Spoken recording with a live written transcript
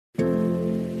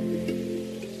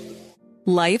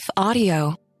Life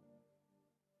Audio.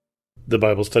 The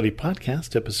Bible Study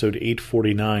Podcast, episode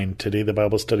 849. Today, the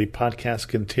Bible Study Podcast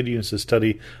continues the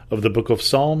study of the book of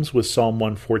Psalms with Psalm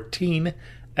 114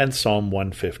 and Psalm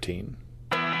 115.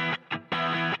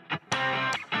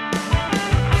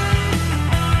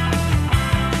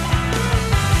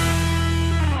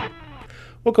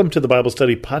 Welcome to the Bible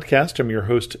Study Podcast. I'm your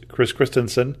host, Chris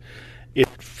Christensen. It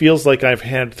feels like I've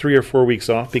had 3 or 4 weeks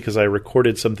off because I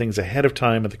recorded some things ahead of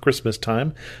time at the Christmas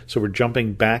time, so we're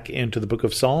jumping back into the book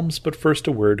of Psalms, but first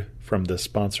a word from this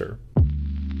sponsor.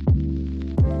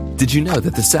 Did you know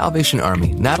that the Salvation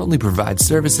Army not only provides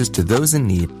services to those in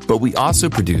need, but we also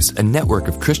produce a network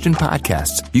of Christian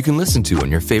podcasts you can listen to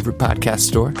on your favorite podcast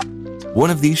store? One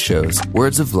of these shows,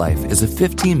 Words of Life, is a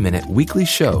 15-minute weekly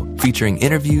show featuring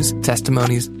interviews,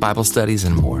 testimonies, Bible studies,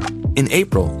 and more. In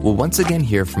April, we'll once again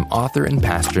hear from author and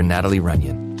pastor Natalie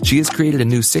Runyon. She has created a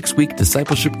new 6-week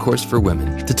discipleship course for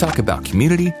women to talk about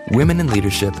community, women in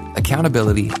leadership,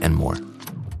 accountability, and more.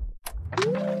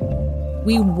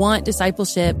 We want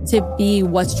discipleship to be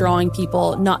what's drawing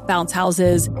people, not bounce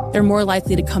houses. They're more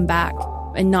likely to come back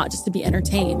and not just to be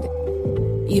entertained.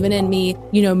 Even in me,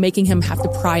 making him have to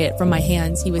pry it from my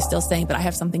hands, he was still saying, but I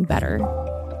have something better.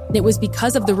 And it was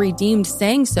because of the redeemed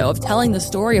saying so, of telling the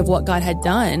story of what God had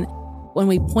done. When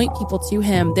we point people to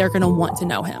him, they're going to want to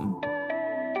know him.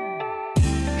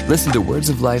 Listen to Words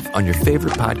of Life on your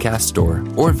favorite podcast store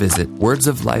or visit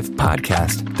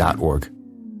wordsoflifepodcast.org.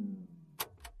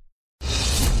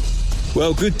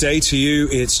 Well, good day to you.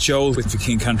 It's Joel with The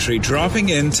King Country, dropping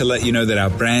in to let you know that our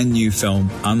brand new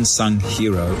film, Unsung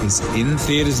Hero, is in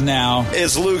theaters now.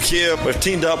 It's Luke here. We've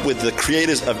teamed up with the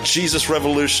creators of Jesus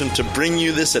Revolution to bring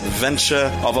you this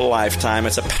adventure of a lifetime.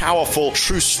 It's a powerful,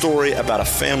 true story about a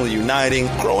family uniting,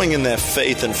 growing in their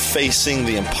faith, and facing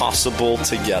the impossible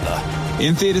together.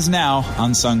 In theaters now,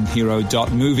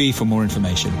 unsunghero.movie for more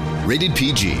information. Rated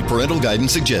PG. Parental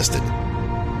guidance suggested.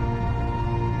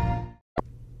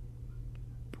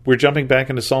 We're jumping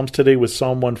back into Psalms today with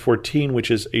Psalm 114,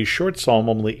 which is a short psalm,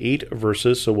 only 8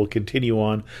 verses, so we'll continue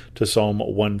on to Psalm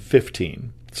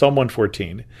 115. Psalm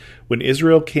 114. When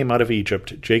Israel came out of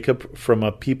Egypt, Jacob from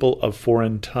a people of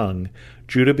foreign tongue,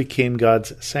 Judah became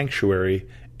God's sanctuary,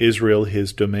 Israel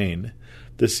his domain.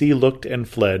 The sea looked and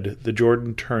fled, the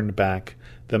Jordan turned back,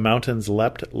 the mountains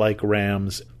leapt like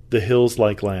rams, the hills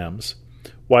like lambs.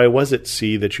 Why was it,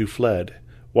 sea, that you fled?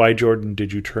 Why, Jordan,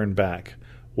 did you turn back?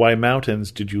 Why,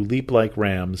 mountains, did you leap like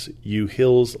rams, you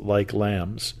hills like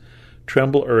lambs?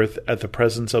 Tremble, earth, at the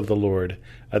presence of the Lord,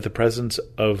 at the presence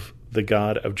of the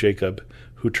God of Jacob,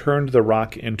 who turned the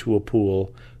rock into a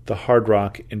pool, the hard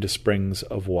rock into springs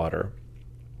of water.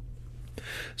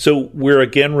 So we're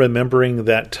again remembering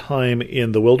that time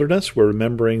in the wilderness. We're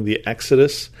remembering the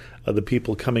Exodus of the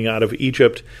people coming out of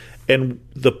Egypt. And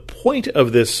the point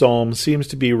of this psalm seems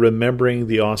to be remembering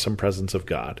the awesome presence of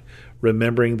God,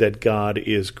 remembering that God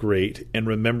is great, and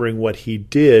remembering what he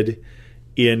did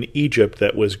in Egypt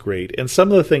that was great. And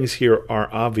some of the things here are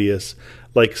obvious,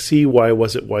 like, see, why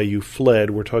was it why you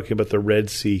fled? We're talking about the Red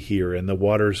Sea here and the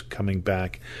waters coming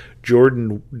back.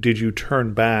 Jordan, did you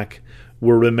turn back?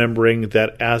 We're remembering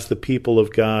that as the people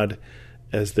of God,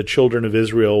 as the children of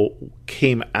Israel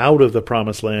came out of the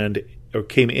promised land, or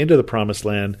came into the promised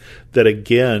land, that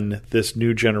again, this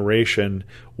new generation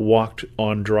walked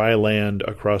on dry land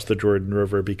across the Jordan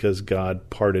River because God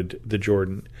parted the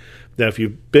Jordan. Now, if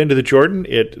you've been to the Jordan,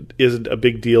 it isn't a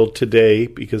big deal today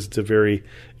because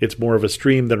it's more of a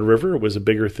stream than a river. It was a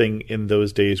bigger thing in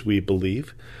those days, we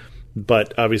believe.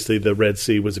 But obviously the Red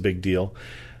Sea was a big deal.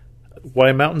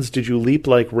 Why, mountains, did you leap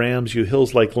like rams, you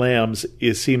hills like lambs?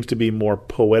 It seems to be more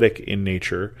poetic in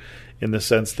nature, in the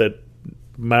sense that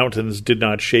mountains did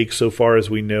not shake so far as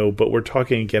we know, but we're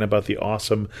talking again about the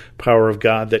awesome power of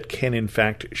God that can in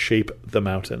fact shape the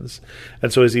mountains.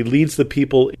 And so as he leads the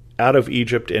people out of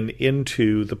Egypt and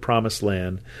into the promised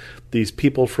land, these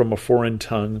people from a foreign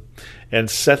tongue, and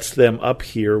sets them up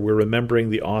here, we're remembering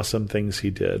the awesome things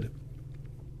he did.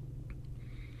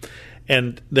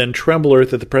 And then tremble,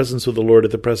 earth, at the presence of the Lord,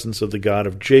 at the presence of the God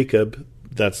of Jacob.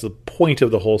 That's the point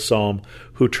of the whole psalm,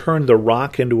 who turned the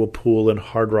rock into a pool and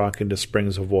hard rock into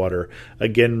springs of water.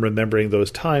 Again, remembering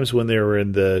those times when they were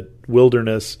in the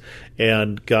wilderness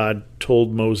and God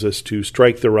told Moses to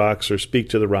strike the rocks or speak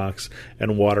to the rocks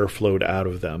and water flowed out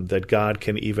of them. That God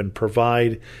can even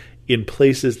provide in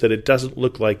places that it doesn't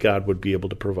look like God would be able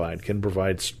to provide, can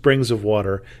provide springs of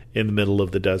water in the middle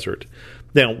of the desert.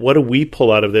 Now, what do we pull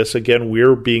out of this? Again,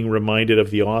 we're being reminded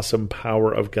of the awesome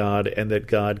power of God and that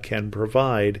God can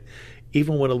provide,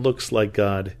 even when it looks like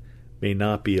God may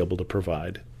not be able to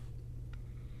provide.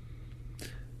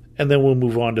 And then we'll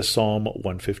move on to Psalm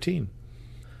 115.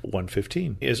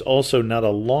 115 is also not a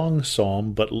long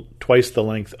psalm, but twice the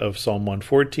length of Psalm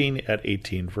 114 at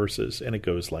 18 verses, and it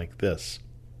goes like this.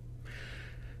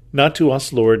 Not to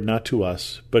us, Lord, not to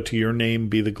us, but to your name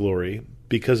be the glory,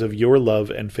 because of your love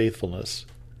and faithfulness.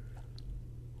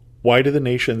 Why do the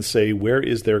nations say, where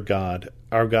is their God?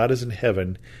 Our God is in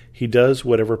heaven. He does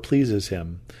whatever pleases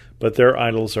him. But their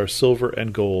idols are silver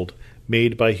and gold,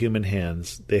 made by human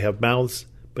hands. They have mouths,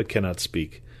 but cannot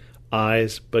speak,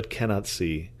 eyes, but cannot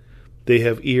see. They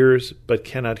have ears, but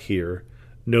cannot hear,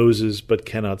 noses, but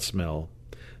cannot smell.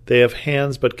 They have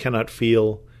hands, but cannot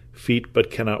feel, feet,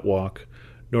 but cannot walk,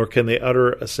 nor can they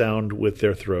utter a sound with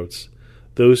their throats.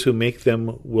 Those who make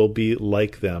them will be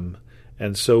like them,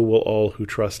 and so will all who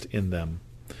trust in them.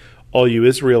 All you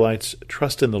Israelites,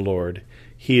 trust in the Lord.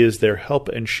 He is their help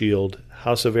and shield.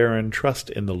 House of Aaron, trust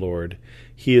in the Lord.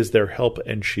 He is their help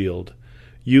and shield.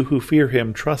 You who fear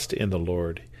him, trust in the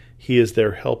Lord. He is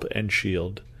their help and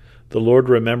shield. The Lord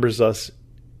remembers us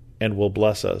and will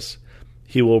bless us.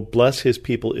 He will bless his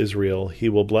people Israel. He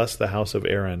will bless the house of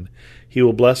Aaron. He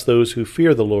will bless those who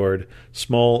fear the Lord,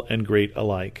 small and great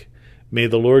alike. May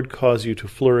the Lord cause you to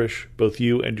flourish, both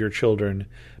you and your children.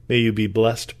 May you be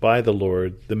blessed by the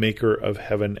Lord, the maker of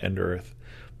heaven and earth.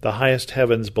 The highest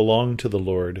heavens belong to the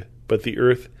Lord, but the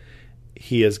earth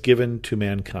he has given to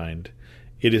mankind.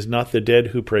 It is not the dead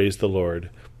who praise the Lord,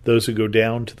 those who go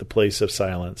down to the place of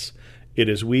silence. It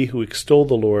is we who extol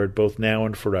the Lord both now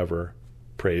and forever.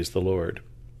 Praise the Lord.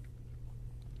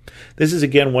 This is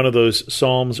again one of those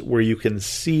psalms where you can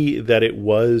see that it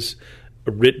was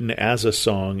written as a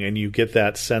song, and you get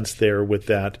that sense there with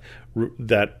that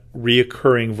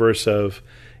reoccurring verse of,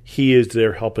 He is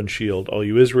their help and shield. All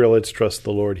you Israelites, trust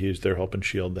the Lord. He is their help and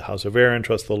shield. The house of Aaron,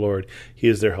 trust the Lord. He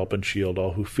is their help and shield.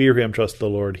 All who fear him, trust the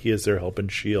Lord. He is their help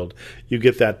and shield. You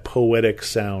get that poetic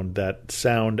sound, that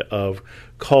sound of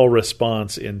call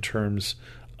response in terms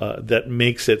that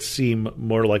makes it seem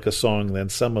more like a song than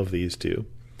some of these do.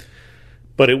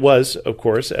 But it was, of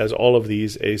course, as all of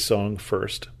these, a song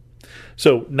first.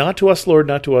 So, not to us, Lord,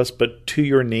 not to us, but to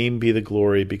your name be the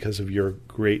glory because of your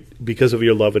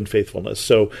love and faithfulness.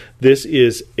 So, this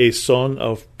is a song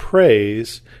of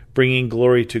praise, bringing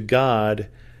glory to God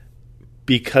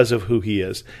because of who he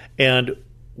is. And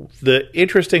the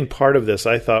interesting part of this,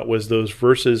 I thought, was those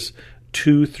verses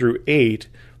 2 through 8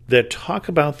 that talk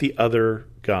about the other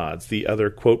gods, the other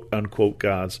quote-unquote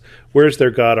gods. Where's their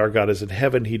God? Our God is in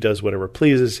heaven. He does whatever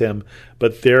pleases him,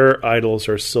 but their idols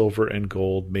are silver and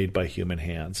gold made by human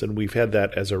hands. And we've had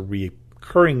that as a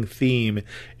recurring theme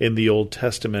in the Old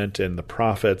Testament and the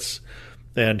prophets,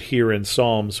 and here in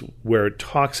Psalms, where it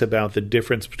talks about the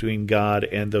difference between God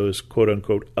and those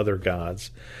quote-unquote other gods.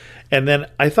 And then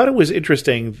I thought it was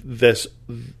interesting, this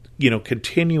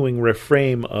continuing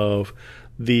refrain of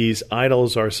these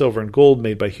idols are silver and gold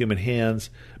made by human hands,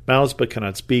 mouths but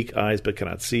cannot speak, eyes but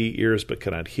cannot see, ears but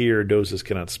cannot hear, noses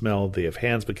cannot smell, they have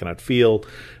hands but cannot feel,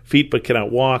 feet but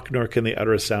cannot walk, nor can they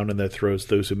utter a sound in their throats.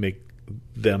 Those who make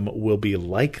them will be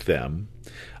like them,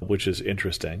 which is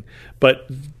interesting. But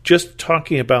just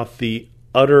talking about the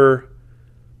utter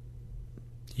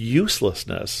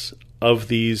uselessness of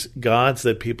these gods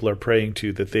that people are praying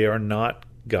to, that they are not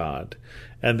God,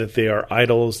 and that they are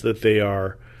idols, that they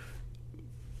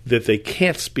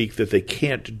can't speak, that they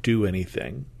can't do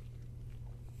anything.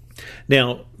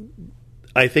 Now,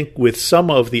 I think with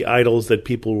some of the idols that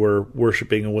people were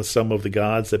worshiping and with some of the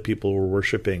gods that people were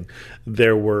worshiping,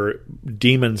 there were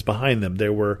demons behind them.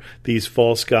 There were these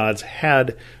false gods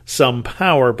had some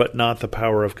power, but not the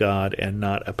power of God, and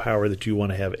not a power that you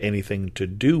want to have anything to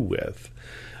do with,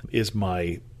 is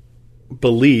my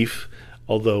belief.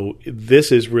 Although this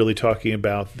is really talking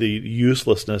about the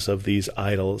uselessness of these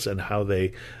idols and how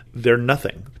they're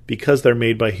nothing. Because they're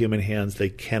made by human hands, they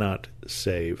cannot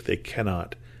save, they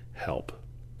cannot help.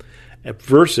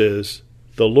 Versus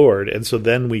the Lord, and so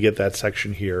then we get that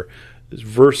section here,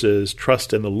 versus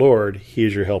trust in the Lord, he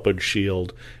is your help and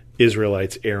shield,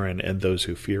 Israelites, Aaron, and those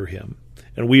who fear him.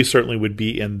 And we certainly would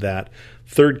be in that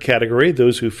third category,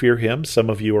 those who fear him. Some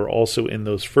of you are also in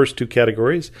those first two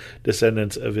categories,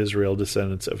 descendants of Israel,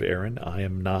 descendants of Aaron. I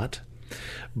am not.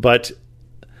 But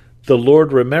the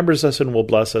Lord remembers us and will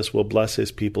bless us, will bless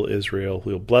his people Israel.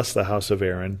 He will bless the house of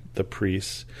Aaron, the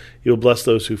priests. He will bless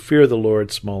those who fear the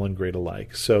Lord, small and great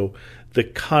alike. So the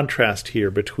contrast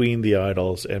here between the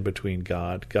idols and between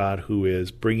God, God who is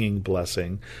bringing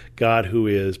blessing, God who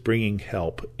is bringing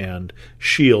help, and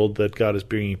shield, that God is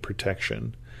bringing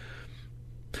protection.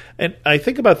 And I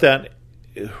think about that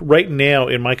right now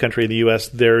in my country, in the U.S.,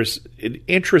 there's an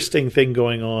interesting thing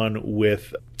going on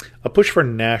with a push for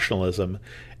nationalism.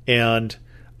 And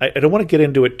I don't want to get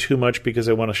into it too much because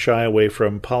I want to shy away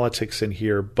from politics in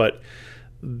here, but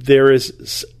there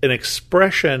is an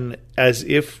expression as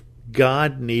if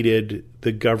God needed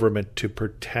the government to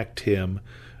protect him.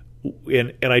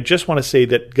 And I just want to say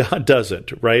that God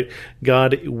doesn't, right?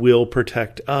 God will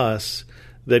protect us,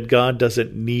 that God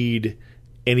doesn't need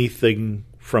anything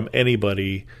from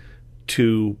anybody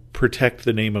to protect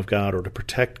the name of God or to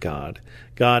protect God.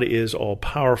 God is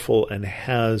all-powerful and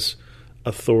has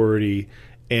authority,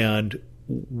 and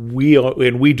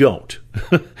we don't,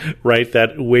 right?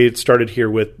 That way it started here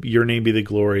with, your name be the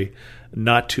glory,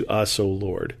 not to us, O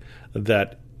Lord.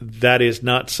 That is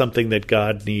not something that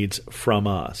God needs from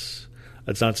us.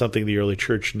 It's not something the early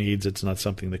church needs. It's not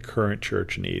something the current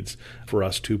church needs for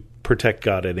us to protect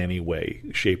God in any way,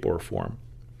 shape, or form.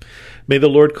 May the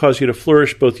Lord cause you to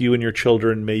flourish, both you and your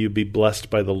children. May you be blessed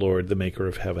by the Lord, the maker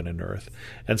of heaven and earth.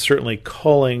 And certainly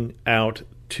calling out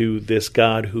to this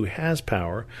God who has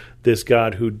power, this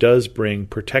God who does bring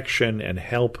protection and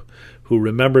help, who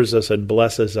remembers us and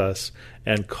blesses us,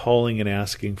 and calling and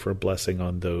asking for blessing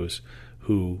on those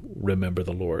who remember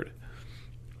the Lord.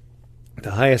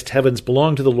 The highest heavens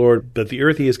belong to the Lord, but the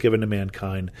earth he has given to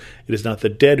mankind. It is not the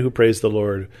dead who praise the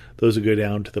Lord, those who go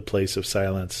down to the place of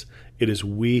silence. It is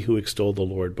we who extol the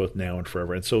Lord both now and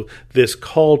forever. And so this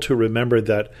call to remember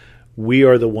that we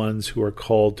are the ones who are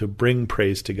called to bring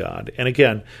praise to God. And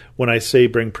again, when I say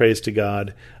bring praise to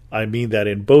God, I mean that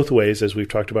in both ways, as we've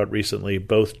talked about recently,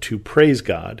 both to praise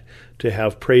God, to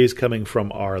have praise coming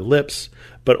from our lips,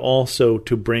 but also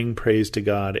to bring praise to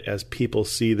God as people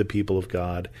see the people of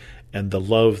God and the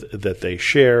love that they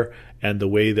share and the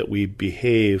way that we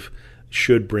behave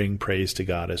should bring praise to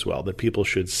God as well. That people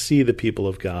should see the people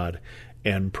of God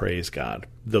and praise God,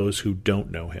 those who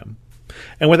don't know him.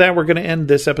 And with that, we're going to end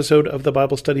this episode of the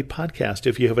Bible Study Podcast.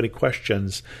 If you have any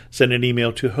questions, send an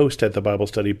email to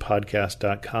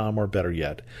host@thebiblestudypodcast.com, or better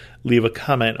yet, leave a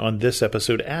comment on this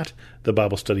episode at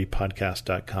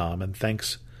thebiblestudypodcast.com. And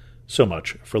thanks so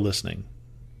much for listening.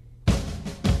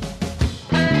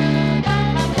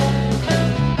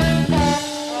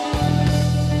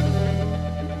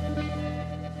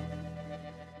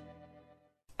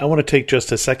 I want to take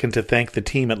just a second to thank the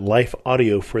team at Life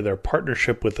Audio for their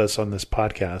partnership with us on this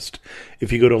podcast.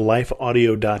 If you go to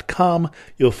lifeaudio.com,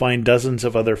 you'll find dozens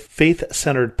of other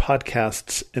faith-centered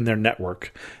podcasts in their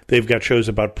network. They've got shows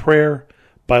about prayer,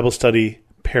 Bible study,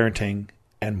 parenting,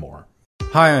 and more.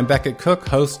 Hi, I'm Becket Cook,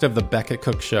 host of The Becket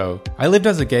Cook Show. I lived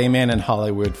as a gay man in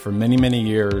Hollywood for many, many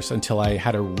years until I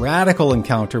had a radical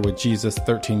encounter with Jesus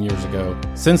 13 years ago.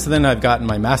 Since then, I've gotten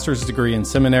my master's degree in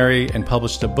seminary and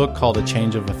published a book called A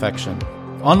Change of Affection.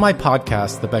 On my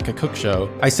podcast, The Becket Cook Show,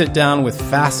 I sit down with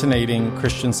fascinating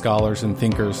Christian scholars and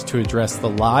thinkers to address the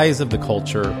lies of the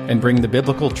culture and bring the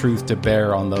biblical truth to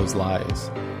bear on those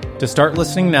lies. To start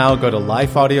listening now, go to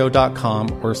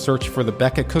lifeaudio.com or search for The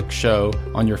Becket Cook Show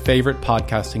on your favorite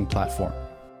podcasting platform.